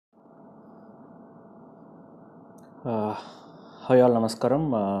Hi all నమస్కారం.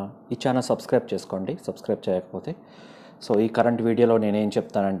 ఈ channel subscribe చేయకపోతే. సో ఈ కరెంట్ వీడియోలో నేనేం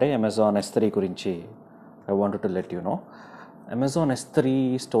చెప్తానంటే అమెజాన్ S3 గురించి I wanted to let you know. Amazon S3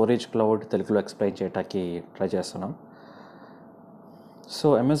 storage cloud తెలుగులో ఎక్స్ప్లెయిన్ చేయడానికి ట్రై చేస్తున్నాం.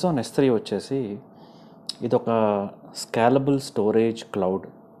 సో అమెజాన్ S3 వచ్చేసి ఇదొక స్కేలబుల్ స్టోరేజ్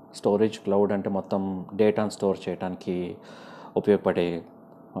క్లౌడ్ అంటే మొత్తం డేటాను స్టోర్ చేయడానికి ఉపయోగపడే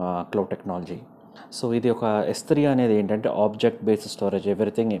క్లౌడ్ టెక్నాలజీ. సో ఇది ఒక S3 అనేది ఏంటంటే ఆబ్జెక్ట్ బేస్డ్ స్టోరేజ్.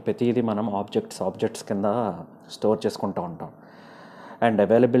 ప్రతిదీ మనం ఆబ్జెక్ట్స్ కింద స్టోర్ చేసుకుంటూ ఉంటాం. అండ్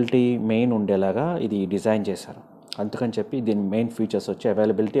అవైలబిలిటీ మెయిన్ ఉండేలాగా ఇది డిజైన్ చేశారు. అందుకని చెప్పి దీని మెయిన్ ఫీచర్స్ వచ్చి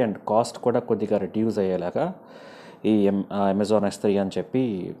అవైలబిలిటీ అండ్ కాస్ట్ కూడా కొద్దిగా రెడ్యూస్ అయ్యేలాగా ఈ అమెజాన్ S3 అని చెప్పి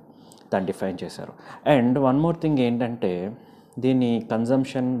దాన్ని డిఫైన్ చేశారు. అండ్ వన్ మోర్ థింగ్ ఏంటంటే దీని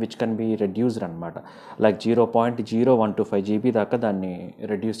consumption which can be reduced అనమాట. లైక్ 0.0125 GB దాకా దాన్ని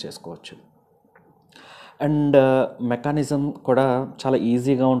రెడ్యూస్ చేసుకోవచ్చు. అండ్ మెకానిజం కూడా చాలా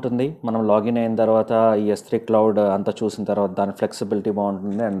ఈజీగా ఉంటుంది. మనం లాగిన్ అయిన తర్వాత ఈ S3 క్లౌడ్ అంతా చూసిన తర్వాత దాని ఫ్లెక్సిబిలిటీ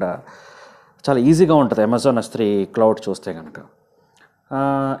బాగుంటుంది అండ్ చాలా ఈజీగా ఉంటుంది అమెజాన్ S3 క్లౌడ్ చూస్తే కనుక.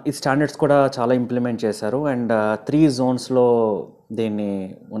 ఈ స్టాండర్డ్స్ కూడా చాలా ఇంప్లిమెంట్ చేశారు అండ్ 3 జోన్స్లో దీన్ని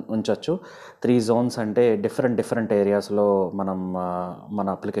ఉంచవచ్చు. 3 జోన్స్ అంటే డిఫరెంట్ ఏరియాస్లో మనం మన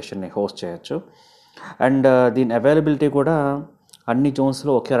అప్లికేషన్ని హోస్ట్ చేయొచ్చు. అండ్ దీని అవైలబిలిటీ కూడా అన్ని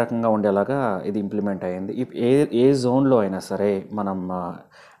జోన్స్లో ఒకే రకంగా ఉండేలాగా ఇది ఇంప్లిమెంట్ అయ్యింది. ఏ జోన్లో అయినా సరే మనం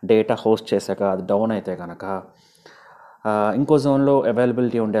డేటా హోస్ట్ చేశాక అది డౌన్ అయితే కనుక ఇంకో జోన్లో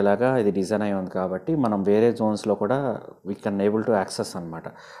అవైలబిలిటీ ఉండేలాగా ఇది డిజైన్ అయ్యి ఉంది కాబట్టి మనం వేరే జోన్స్లో కూడా we can able to access అనమాట.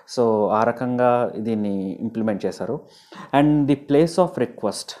 సో ఆ రకంగా దీన్ని ఇంప్లిమెంట్ చేశారు. And the place of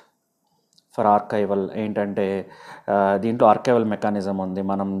request for archival ఏంటంటే దీంట్లో ఆర్కైవల్ మెకానిజం ఉంది.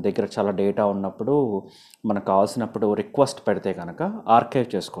 మనం దగ్గర చాలా డేటా ఉన్నప్పుడు మనకు కావాల్సినప్పుడు రిక్వెస్ట్ పెడితే కనుక ఆర్కైవ్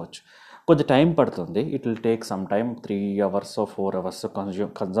చేసుకోవచ్చు. కొద్ది టైం పడుతుంది. It will take some time 3 hours 4 hours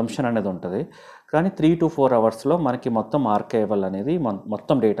consumption అనేది ఉంటుంది. కానీ 3 to 4 hours మనకి మొత్తం ఆర్కైవల్ అనేది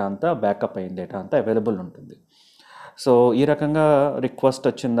మొత్తం డేటా అంతా బ్యాకప్ అయిన డేటా అంతా అవైలబుల్ ఉంటుంది. సో ఈ రకంగా రిక్వెస్ట్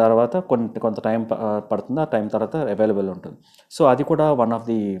వచ్చిన తర్వాత కొంత టైం పడుతుంది. ఆ టైం తర్వాత అవైలబుల్ ఉంటుంది. సో అది కూడా వన్ ఆఫ్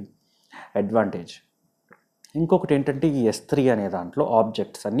ది అడ్వాంటేజ్. ఇంకొకటి ఏంటంటే ఈ S3 అనే దాంట్లో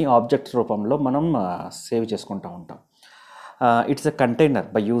అన్ని ఆబ్జెక్ట్స్ రూపంలో మనం సేవ్ చేసుకుంటూ ఉంటాం. It's a container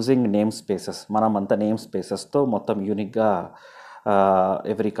by using name spaces. మనం అంత నేమ్ స్పేసెస్తో మొత్తం యూనిక్గా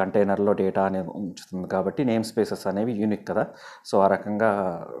ఎవ్రీ కంటైనర్లో డేటా అనేది ఉంచుతుంది కాబట్టి నేమ్ స్పేసెస్ అనేవి యూనిక్ కదా. సో ఆ రకంగా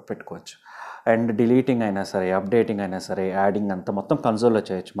పెట్టుకోవచ్చు. అండ్ డిలీటింగ్ అయినా సరే, అప్డేటింగ్ అయినా సరే, యాడింగ్ అంతా మొత్తం కన్సోల్లో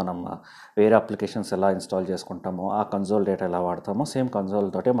చేయొచ్చు. మనం వేరే అప్లికేషన్స్ ఎలా ఇన్స్టాల్ చేసుకుంటామో ఆ కన్సోల్ డేటా ఎలా వాడతామో సేమ్ కన్సోల్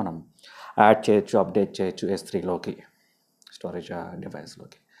తోటే మనం యాడ్ చేయొచ్చు, అప్డేట్ చేయొచ్చు S3లోకి, స్టోరేజ్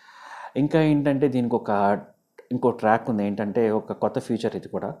డివైస్లోకి. ఇంకా ఏంటంటే దీనికి ఇంకో ట్రాక్ ఉంది. ఏంటంటే ఒక కొత్త ఫీచర్ ఇది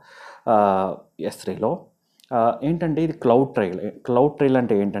కూడా S3లో ఏంటంటే ఇది క్లౌడ్ ట్రైల్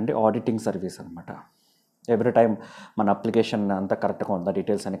అంటే ఏంటంటే ఆడిటింగ్ సర్వీస్ అనమాట. ఎవ్రీ టైం మన అప్లికేషన్ అంతా కరెక్ట్గా ఉందా,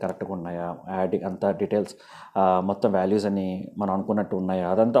 డీటెయిల్స్ అన్నీ కరెక్ట్గా ఉన్నాయా, అంతా డీటెయిల్స్ మొత్తం వాల్యూస్ అన్నీ మనం అనుకున్నట్టు ఉన్నాయా,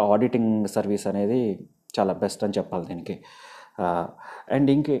 అదంతా ఆడిటింగ్ సర్వీస్ అనేది చాలా బెస్ట్ అని చెప్పాలి దీనికి. అండ్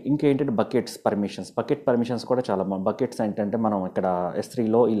ఇంకేంటంటే బకెట్ పర్మిషన్స్ కూడా చాలా బకెట్స్ ఏంటంటే మనం ఇక్కడ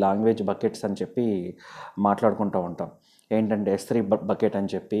S3లో ఈ లాంగ్వేజ్ బకెట్స్ అని చెప్పి మాట్లాడుకుంటూ ఉంటాం. ఏంటంటే S3 బకెట్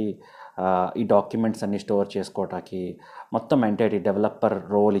అని చెప్పి ఈ డాక్యుమెంట్స్ అన్నీ స్టోర్ చేసుకోవటానికి మొత్తం ఎంటైటీ డెవలపర్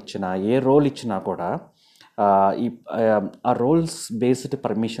ఏ రోల్ ఇచ్చినా కూడా ఆ రోల్స్ బేస్డ్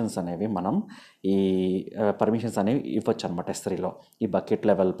పర్మిషన్స్ అనేవి మనం పర్మిషన్స్ అనేవి ఇవ్వచ్చు అనమాట S3లో. ఈ బకెట్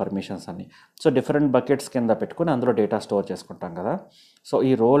లెవెల్ పర్మిషన్స్ అన్ని. సో డిఫరెంట్ బకెట్స్ కింద పెట్టుకుని అందులో డేటా స్టోర్ చేసుకుంటాం కదా. సో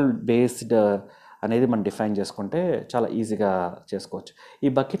ఈ రోల్ బేస్డ్ అనేది మనం డిఫైన్ చేసుకుంటే చాలా ఈజీగా చేసుకోవచ్చు.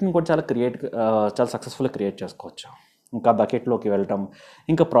 ఈ బకెట్ని కూడా చాలా సక్సెస్ఫుల్గా క్రియేట్ చేసుకోవచ్చు. ఇంకా బకెట్లోకి వెళ్ళటం,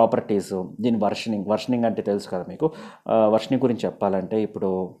 ఇంకా ప్రాపర్టీస్, దీని వర్షనింగ్ అంటే తెలుసు కదా మీకు. వర్షనింగ్ గురించి చెప్పాలంటే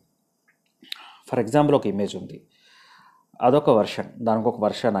ఇప్పుడు ఫర్ ఎగ్జాంపుల్ ఒక ఇమేజ్ ఉంది, అదొక వర్షన్, దానికి ఒక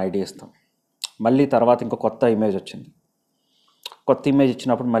వర్షన్ ఐడి ఇస్తాం. మళ్ళీ తర్వాత ఇంకో కొత్త ఇమేజ్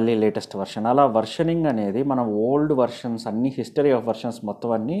ఇచ్చినప్పుడు మళ్ళీ లేటెస్ట్ వర్షన్. అలా వర్షనింగ్ అనేది మనం ఓల్డ్ వర్షన్స్ అన్ని హిస్టరీ ఆఫ్ వర్షన్స్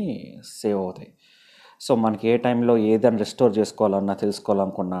మొత్తం అన్నీ సేవ్ అవుతాయి. సో మనకి ఏ టైంలో ఏదైనా రెస్టోర్ చేసుకోవాలన్నా,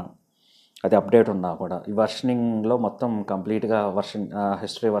 తెలుసుకోవాలనుకున్నా, అది అప్డేట్ ఉన్నా కూడా ఈ వర్షనింగ్లో మొత్తం కంప్లీట్గా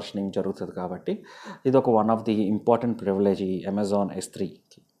హిస్టరీ వర్షనింగ్ జరుగుతుంది కాబట్టి ఇది ఒక one of the important privilege ఈ అమెజాన్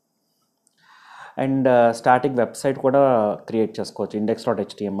S3కి. అండ్ స్టాటిక్ వెబ్సైట్ కూడా క్రియేట్ చేసుకోవచ్చు.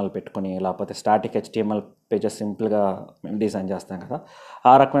 index.html పెట్టుకొని, లేకపోతే స్టాటిక్ HTML పేజెస్ సింపుల్గా మేము డిజైన్ చేస్తాం కదా,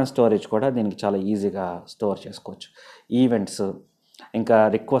 ఆ రకమైన స్టోరేజ్ కూడా దీనికి చాలా ఈజీగా స్టోర్ చేసుకోవచ్చు. ఈవెంట్స్, ఇంకా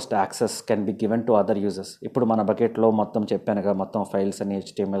request access can be given to other users. ఇప్పుడు మన బకెట్లో మొత్తం చెప్పానుగా, మొత్తం ఫైల్స్ అని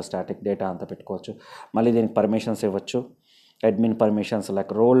HTML స్టాటిక్ డేటా అంతా పెట్టుకోవచ్చు. మళ్ళీ దీనికి పర్మిషన్స్ ఇవ్వచ్చు. Admin permissions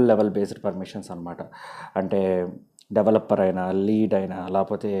like role level based permissions అనమాట. అంటే డెవలపర్ అయినా, లీడ్ అయినా,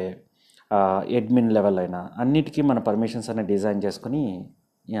 లేకపోతే అడ్మిన్ లెవెల్ అయినా అన్నిటికీ మన పర్మిషన్స్ అన్ని డిజైన్ చేసుకుని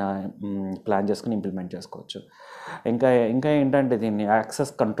ప్లాన్ చేసుకుని ఇంప్లిమెంట్ చేసుకోవచ్చు. ఇంకా ఇంకా ఏంటంటే దీన్ని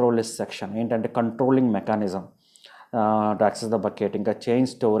యాక్సెస్ కంట్రోల్ లిస్ట్ సెక్షన్ ఏంటంటే controlling mechanism to access the bucket. ఇంకా చేంజ్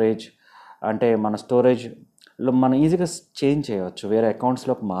స్టోరేజ్ అంటే మన స్టోరేజ్లో మనం ఈజీగా చేంజ్ చేయవచ్చు, వేరే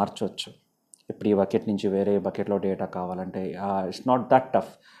అకౌంట్స్లోకి మార్చవచ్చు. ఇప్పుడు ఈ బకెట్ నుంచి వేరే బకెట్లో డేటా కావాలంటే it's not that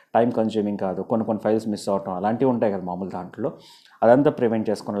tough, time consuming కాదు. కొన్ని ఫైల్స్ మిస్ అవటం అలాంటివి ఉంటాయి కదా మామూలు దాంట్లో, అదంతా ప్రివెంట్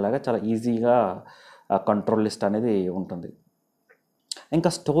చేసుకునేలాగా చాలా ఈజీగా కంట్రోల్ లిస్ట్ అనేది ఉంటుంది. ఇంకా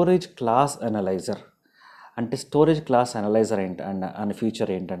స్టోరేజ్ క్లాస్ అనలైజర్ అంటే స్టోరేజ్ క్లాస్ అనలైజర్ అనే ఫీచర్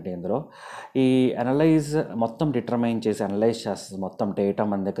ఏంటంటే ఇందులో ఈ అనలైజ్ మొత్తం డిటర్మైన్ చేసి అనలైజ్ చేస్తుంది. మొత్తం డేటా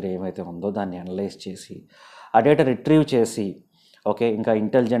మన దగ్గర ఏమైతే ఉందో దాన్ని అనలైజ్ చేసి ఆ డేటా రిట్రీవ్ చేసి ఓకే, ఇంకా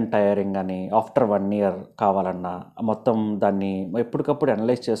ఇంటెలిజెంట్ టైరింగ్ అని ఆఫ్టర్ 1 year కావాలన్నా మొత్తం దాన్ని ఎప్పటికప్పుడు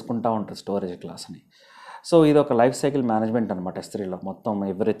అనలైజ్ చేసుకుంటూ ఉంటుంది స్టోరేజ్ క్లాస్ అని. సో ఇది ఒక లైఫ్ సైకిల్ మేనేజ్మెంట్ అనమాట. S3లో మొత్తం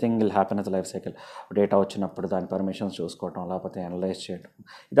everything will happen yes life cycle. Data వచ్చినప్పుడు దాని పర్మిషన్స్ చూసుకోవటం, లేకపోతే అనలైజ్ చేయడం,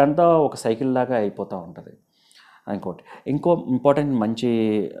 ఇదంతా ఒక సైకిల్ లాగా అయిపోతూ ఉంటుంది. ఇంకో ఇంపార్టెంట్ మంచి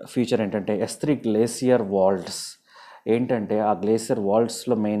ఫీచర్ ఏంటంటే S3 గ్లేసియర్ వాల్ట్స్. ఏంటంటే ఆ గ్లేసియర్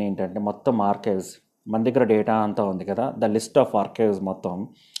వాల్ట్స్లో మెయిన్ ఏంటంటే మొత్తం ఆర్కైవ్స్, మన దగ్గర డేటా అంతా ఉంది కదా, ద లిస్ట్ ఆఫ్ ఆర్కైవ్స్ మొత్తం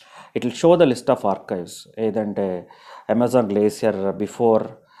it will show the list of archives. ఏదంటే Amazon glacier before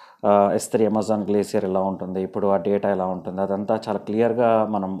S3 Amazon glacier ఎలా ఉంటుంది, ఇప్పుడు ఆ డేటా ఎలా ఉంటుంది, అదంతా చాలా క్లియర్గా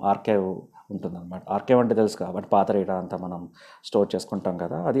మనం ఆర్కైవ్ ఉంటుందన్నమాట. ఆర్కైవ్ అంటే తెలుసు కాబట్టి పాత డేటా అంతా మనం స్టోర్ చేసుకుంటాం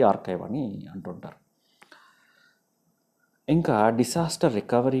కదా, అది ఆర్కైవ్ అని అంటుంటారు. ఇంకా డిసాస్టర్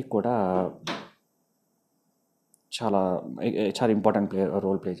రికవరీ కూడా చాలా చాలా ఇంపార్టెంట్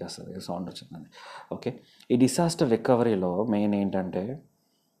రోల్ ప్లే చేస్తుంది. సౌండ్ వచ్చిందని. ఓకే, ఈ డిసాస్టర్ రికవరీలో మెయిన్ ఏంటంటే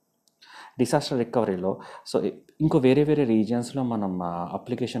సో ఇంకో వేరే రీజియన్స్లో మనం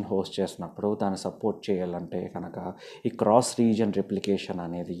అప్లికేషన్ హోస్ట్ చేసినప్పుడు దాన్ని సపోర్ట్ చేయాలంటే కనుక ఈ క్రాస్ రీజియన్ రెప్లికేషన్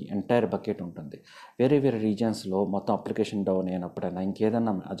అనేది ఎంటైర్ బకెట్ ఉంటుంది. వేరే రీజియన్స్లో మొత్తం అప్లికేషన్ డౌన్ అయినప్పుడైనా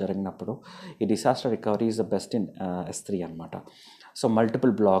ఇంకేదైనా జరిగినప్పుడు ఈ disaster recovery is the best in S3 అనమాట. So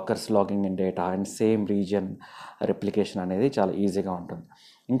multiple blockers logging in data and same region replication అనేది చాలా ఈజీగా ఉంటుంది.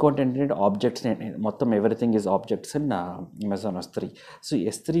 ఇంకోటి ఏంటంటే ఆబ్జెక్ట్స్, మొత్తం everything is objects in Amazon S3. So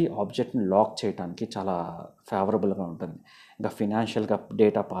S3 ఆబ్జెక్ట్ని lock చేయడానికి చాలా ఫేవరబుల్గా ఉంటుంది. ఇంకా ఫినాన్షియల్గా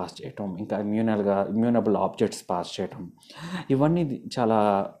డేటా పాస్ చేయటం, ఇంకా ఇమ్యూనబుల్ ఆబ్జెక్ట్స్ పాస్ చేయటం, ఇవన్నీ చాలా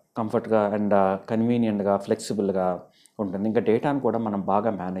కంఫర్ట్గా అండ్ కన్వీనియంట్గా ఫ్లెక్సిబుల్గా ఉంటుంది. ఇంకా డేటాను కూడా మనం బాగా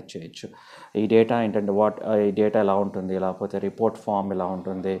మేనేజ్ చేయొచ్చు. ఈ డేటా ఏంటంటే ఈ డేటా ఎలా ఉంటుంది, లేకపోతే రిపోర్ట్ ఫామ్ ఎలా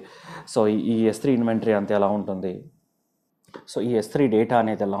ఉంటుంది, సో ఈ S3 ఇన్వెంటరీ అంతా ఎలా ఉంటుంది, సో ఈ S3 డేటా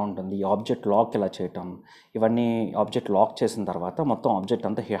అనేది ఎలా ఉంటుంది, ఈ ఆబ్జెక్ట్ లాక్ ఎలా చేయటం, ఇవన్నీ ఆబ్జెక్ట్ లాక్ చేసిన తర్వాత మొత్తం ఆబ్జెక్ట్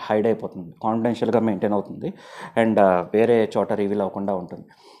అంతా హైడ్ అయిపోతుంది, కాన్ఫిడెన్షియల్గా మెయింటైన్ అవుతుంది అండ్ వేరే చోట రివీల్ అవ్వకుండా ఉంటుంది.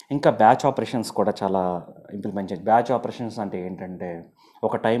 ఇంకా బ్యాచ్ ఆపరేషన్స్ కూడా చాలా ఇంప్లిమెంట్ చేయాలి. బ్యాచ్ ఆపరేషన్స్ అంటే ఏంటంటే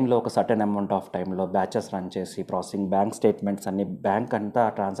ఒక టైంలో ఒక సర్టెన్ అమౌంట్ ఆఫ్ టైంలో బ్యాచెస్ రన్ చేసి ప్రాసెసింగ్, బ్యాంక్ స్టేట్మెంట్స్ అన్ని, బ్యాంక్ అంతా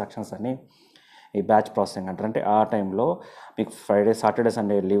ట్రాన్సాక్షన్స్ అన్నీ ఈ బ్యాచ్ ప్రాసెసింగ్ అంటారు. అంటే ఆ టైంలో మీకు Friday, Saturday,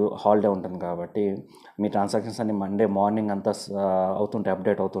 Sunday leave holiday ఉంటుంది కాబట్టి మీ ట్రాన్సాక్షన్స్ అన్ని మండే మార్నింగ్ అంతా అవుతుంటాయి,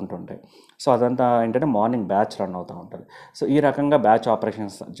 అప్డేట్ అవుతుంటుంటాయి. సో అదంతా ఏంటంటే మార్నింగ్ బ్యాచ్ రన్ అవుతూ ఉంటుంది. సో ఈ రకంగా బ్యాచ్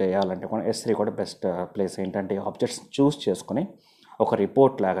ఆపరేషన్స్ చేయాలంటే కూడా S3 కూడా బెస్ట్ ప్లేస్. ఏంటంటే ఆబ్జెక్ట్స్ చూస్ చేసుకొని ఒక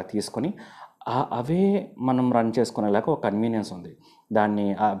రిపోర్ట్ లాగా తీసుకొని అవే మనం రన్ చేసుకునేలాగా ఒక కన్వీనియన్స్ ఉంది. దాన్ని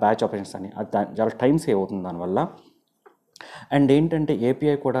ఆ బ్యాచ్ ఆపరేషన్స్ అని చాలా టైం సేవ్ అవుతుంది దానివల్ల. అండ్ ఏంటంటే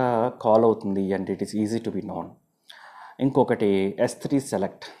API కూడా కాల్ అవుతుంది and it is easy to be known. ఇంకొకటి S3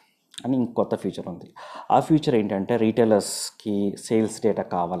 సెలెక్ట్ అని ఇంకొత్త ఫీచర్ ఉంది. ఆ ఫీచర్ ఏంటంటే రీటైలర్స్కి సేల్స్ డేటా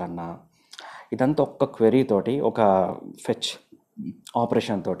కావాలన్నా ఇదంతా ఒక్క క్వెరీ తోటి, ఒక ఫెచ్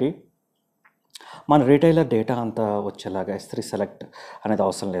ఆపరేషన్ తోటి మన రీటైలర్ డేటా అంతా వచ్చేలాగా S3 సెలెక్ట్ అనేది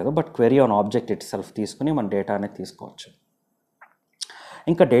అవసరం లేదు. But query on object it self తీసుకుని మన డేటా అనేది తీసుకోవచ్చు.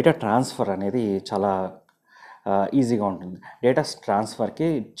 ఇంకా డేటా ట్రాన్స్ఫర్ అనేది చాలా ఈజీగా ఉంటుంది. డేటా ట్రాన్స్ఫర్కి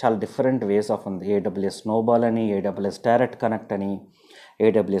చాలా డిఫరెంట్ వేస్ ఆఫ్ ఉంది. AWS స్నోబాల్ అని, AWS డైరెక్ట్ కనెక్ట్ అని,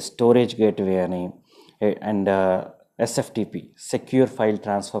 AWS స్టోరేజ్ గేట్వే అని, and SFTP secure file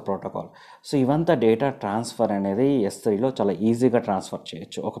transfer protocol. So ఇవంతా డేటా ట్రాన్స్ఫర్ అనేది S3లో చాలా ఈజీగా ట్రాన్స్ఫర్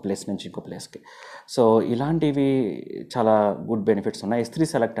చేయొచ్చు ఒక ప్లేస్ నుంచి ఇంకో ప్లేస్కి. సో ఇలాంటివి చాలా గుడ్ బెనిఫిట్స్ ఉన్నాయి. S3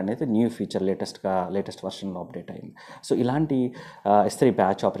 సెలెక్ట్ అనేది న్యూ ఫీచర్, లేటెస్ట్ వర్షన్లో అప్డేట్ అయింది. సో ఇలాంటి S3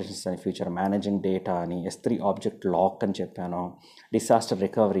 బ్యాచ్ ఆపరేషన్స్ అనే ఫీచర్, మేనేజింగ్ డేటా అని, S3 ఆబ్జెక్ట్ లాక్ అని చెప్పాను, disaster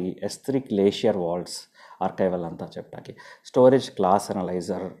recovery, S3 glacier volts archival అంతా చెప్పాకి, స్టోరేజ్ క్లాస్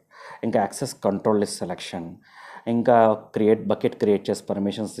అనలైజర్, ఇంకా యాక్సెస్ కంట్రోల్ లిస్ట్ సెలెక్షన్, ఇంకా బకెట్ క్రియేట్ చేసి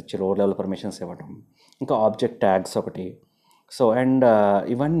పర్మిషన్స్ ఇచ్చి రో లెవెల్ పర్మిషన్స్ ఇవ్వడం, ఇంకా ఆబ్జెక్ట్ ట్యాగ్స్ ఒకటి, సో అండ్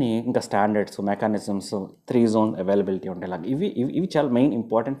ఇవన్నీ ఇంకా స్టాండర్డ్స్ మెకానిజమ్స్ 3 జోన్ అవైలబిలిటీ ఉంటాయి. లాగా ఇవి చాలా మెయిన్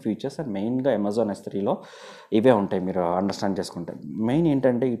ఇంపార్టెంట్ ఫీచర్స్ అండ్ మెయిన్గా అమెజాన్ S3లో ఇవే ఉంటాయి. మీరు అండర్స్టాండ్ చేసుకుంటే మెయిన్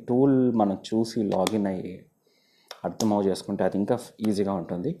ఏంటంటే ఈ టూల్ మనం చూసి లాగిన్ అయ్యి అర్థమవు చేసుకుంటే అది ఇంకా ఈజీగా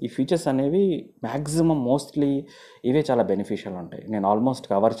ఉంటుంది. ఈ ఫీచర్స్ అనేవి మ్యాక్సిమం మోస్ట్లీ ఇవే చాలా బెనిఫిషియల్ ఉంటాయి. నేను ఆల్మోస్ట్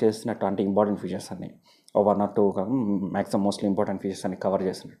కవర్ చేసినట్టు అంటే ఇంపార్టెంట్ ఫీచర్స్ అన్ని 1 or 2 maximum mostly important features అన్ని కవర్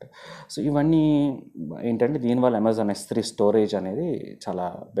చేసినట్టు. సో ఇవన్నీ ఏంటంటే దీనివల్ల అమెజాన్ S3 స్టోరేజ్ అనేది చాలా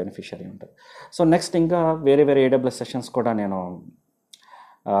బెనిఫిషియరీ ఉంటుంది. సో నెక్స్ట్ ఇంకా వేరే వేరే AWS సెషన్స్ కూడా నేను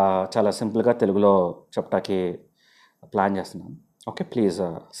చాలా సింపుల్గా తెలుగులో చెప్పడానికి ప్లాన్ చేస్తున్నాను. Okay, please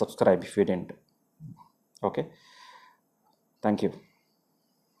subscribe if you dent. Okay, thank you.